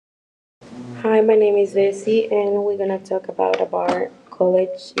Hi, my name is Bessie, and we're gonna talk about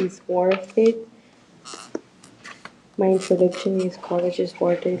college is worth it. My introduction is college is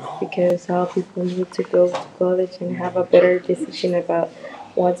worth it because how people need to go to college and have a better decision about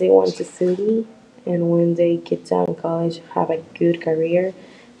what they want to study, and when they get done college, have a good career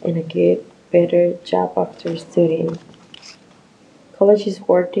and a good, better job after studying. College is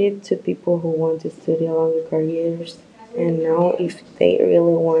worth it to people who want to study longer careers and now if they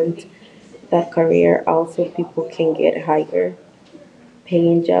really want that career also people can get higher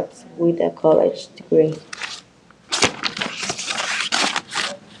paying jobs with a college degree.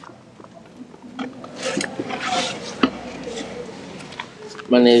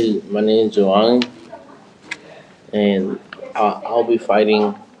 My name is Joanne, and I'll be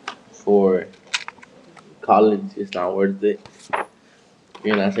fighting for college. It's not worth it.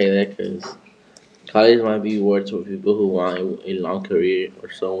 And I say that because college might be worth it for people who want a long career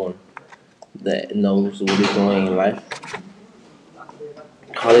or someone that knows what they're doing in life.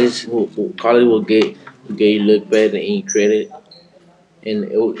 College will get you look better in credit, and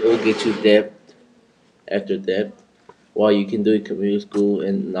it will get you depth after depth, while you can do community school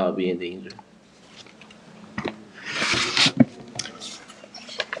and not be in danger.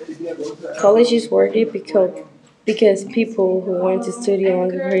 College is worth it because people who want to study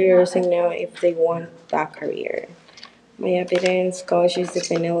longer careers and know if they want that career. My evidence, college is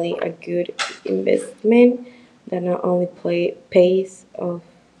definitely a good investment that not only pays of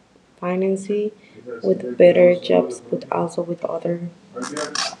financing with better jobs but also with other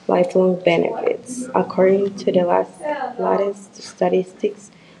lifelong benefits. According to the latest statistics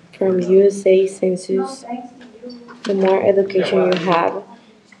from USA Census, the more education you have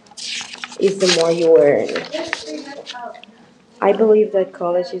is the more you earn. I believe that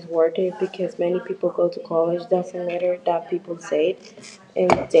college is worth it because many people go to college. Doesn't matter that people say it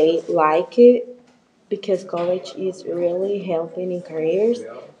and they like it because college is really helping in careers.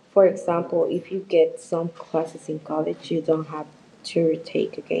 For example, if you get some classes in college, you don't have to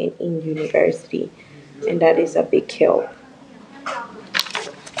retake again in university, and that is a big help.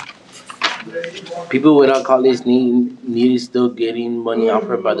 People without college need is still getting money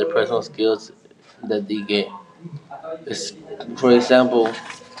offered by the personal skills that they get. It's, for example,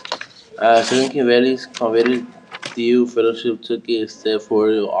 Silicon Valley's converted DU Fellowship took it a step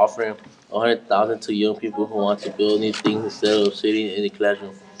forward, offering 100,000 to young people who want to build new things instead of sitting in the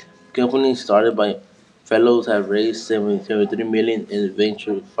classroom. Companies started by fellows have raised 73 million in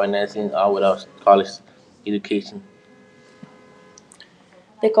venture financing all without college education.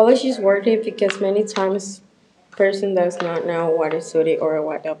 The college is worth it because many times person does not know what to study or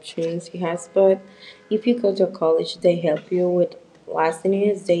what options he has. But if you go to college, they help you with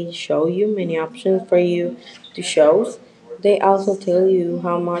lessons. They show you many options for you to choose. They also tell you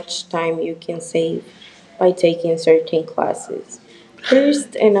how much time you can save by taking certain classes.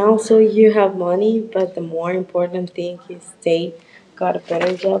 First, and also you have money, but the more important thing is they got a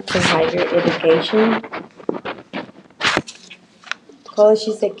better job and higher education. College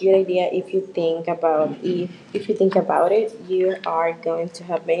is a good idea if you think about it, you are going to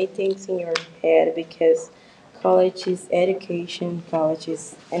have many things in your head because college is education, college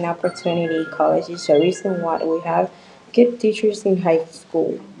is an opportunity, college is a reason why we have good teachers in high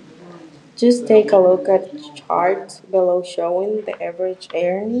school. Just take a look at charts below showing the average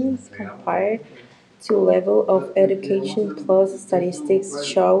earnings compared to level of education plus statistics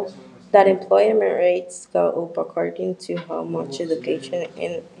show that employment rates go up according to how much education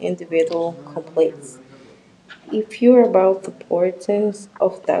an individual completes. If you're about to pour tens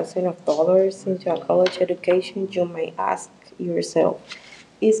of thousands of dollars into a college education, you may ask yourself,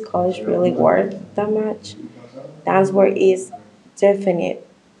 is college really worth that much? The answer is definite.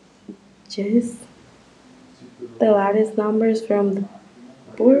 Just the latest numbers from the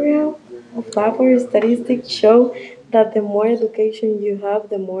Bureau of Labor Statistics show that the more education you have,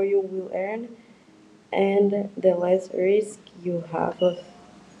 the more you will earn, and the less risk you have of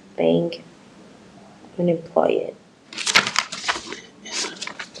being unemployed.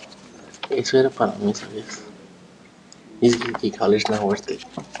 Eso era para mí, ¿sabes? Dice que college not worth it.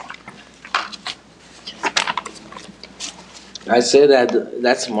 I said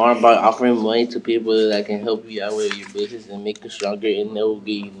that's smart by offering money to people that can help you out with your business and make it stronger, and they will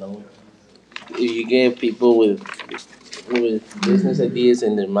get you known. If you get people with business ideas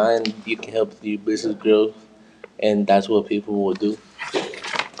in their mind, you can help your business grow, and that's what people will do.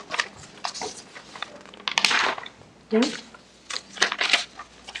 Yeah.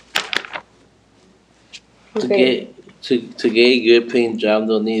 To Okay. get a good paying job,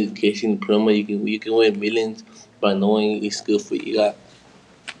 don't need education diploma. You can win millions by knowing it's good for you.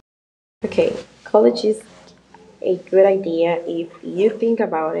 Okay, college is a good idea. If you think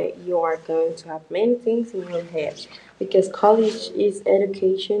about it, you are going to have many things in your head because college is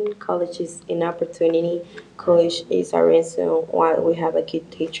education, college is an opportunity, college is a reason why we have a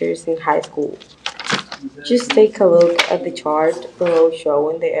good teachers in high school. Just take a look at the chart below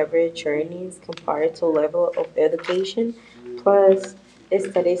showing the average earnings compared to level of education. Plus,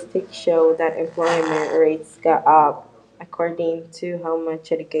 statistics show that employment rates got up according to how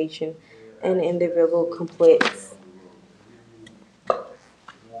much education an individual completes.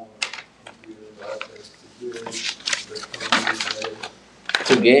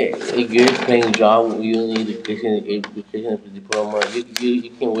 To get a good paying job, you need education diploma. You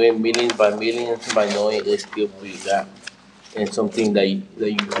can win millions by millions by knowing a skill you got and something that you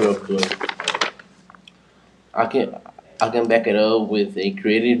grew up doing. I can I can back it up with a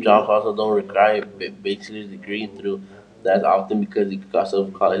creative job also don't require a bachelor's degree through that often because the cost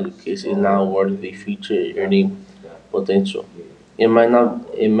of college education is not worth the future earning potential. It might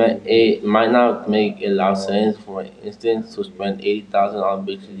not make a lot of sense, for instance, to spend 80,000 on a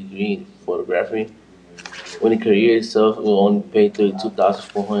bachelor's degree in photography when the career itself will only pay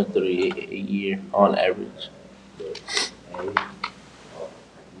 32,438 a year on average.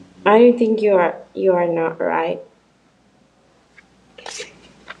 I don't think you are not right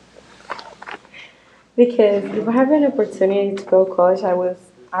because if I have an opportunity to go to college, I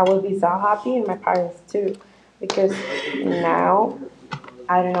will be so happy and my parents too because now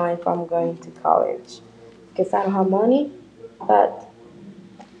I don't know if I'm going to college because I don't have money, but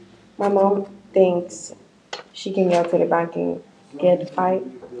my mom thinks she can go to the bank and get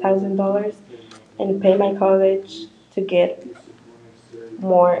 $5,000 and pay my college to get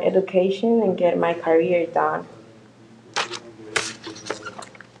more education and get my career done.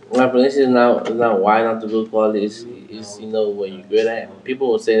 My position is not why not to go to college. Is what you're good at. People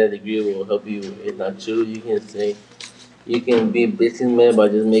will say that degree will help you. It's not true. You can say you can be a businessman by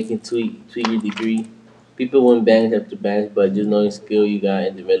just making two-year degree. People win banks after banks by just knowing skill you got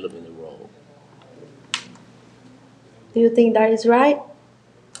and developing the role. Do you think that is right?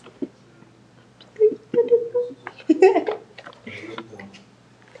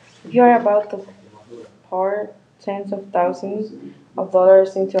 If you are about to pour tens of thousands of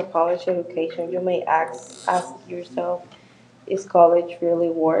dollars into a college education, you may ask yourself, is college really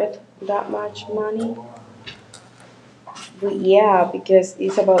worth that much money? But yeah, because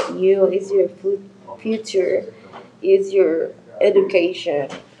it's about you, it's your future, it's your education.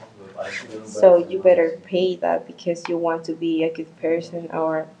 So you better pay that because you want to be a good person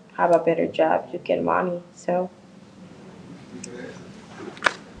or have a better job to get money. So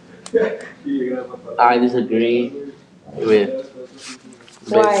I disagree with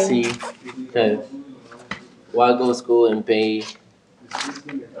why? Betsy because why go to school and pay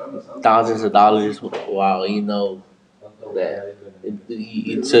thousands of dollars while you know that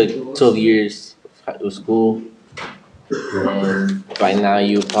it took 12 years of school and by now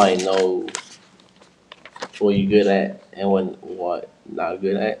you probably know what you're good at and what not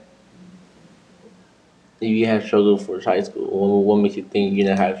good at. If you have struggled for high school, what makes you think you're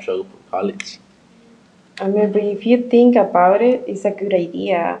gonna have struggle for college? I mean, but if you think about it, it's a good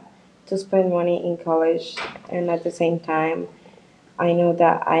idea to spend money in college, and at the same time, I know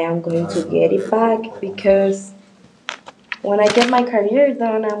that I am going to get it back because when I get my career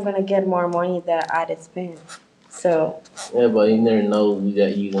done, I'm gonna get more money that I'd spent. So Yeah, but you never know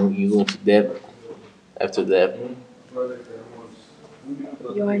that you going to debt after that,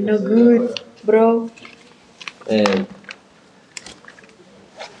 you are no good, bro. and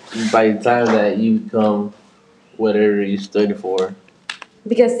by the time that you become whatever you study for,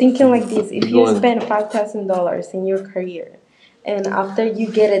 Because thinking like this, if you're you going spend $5,000 in your career, and after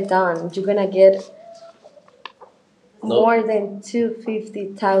you get it done, you're gonna get no, more than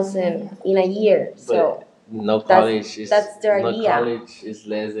 250,000 in a year. So but no that's college is that's the no idea. college is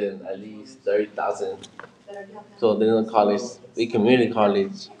less than at least 30,000. So there's no college, the community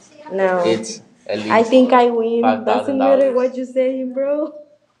college, No, it's at I least think I win. five thousand Doesn't matter dollars. what you say, bro.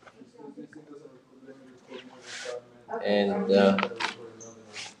 And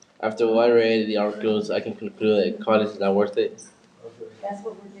after what I read the articles, I can conclude that college is not worth it.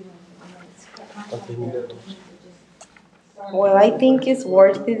 Well, I think it's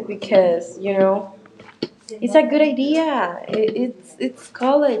worth it because it's a good idea. It's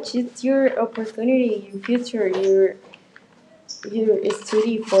college. It's your opportunity, your future, your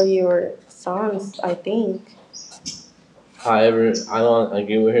study for your sons. I think. However, I don't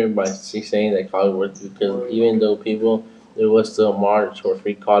agree with her by she saying that college worth it because even though people there was still a march or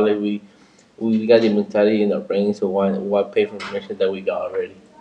free college, we got the mentality in our brains of why pay for information that we got already.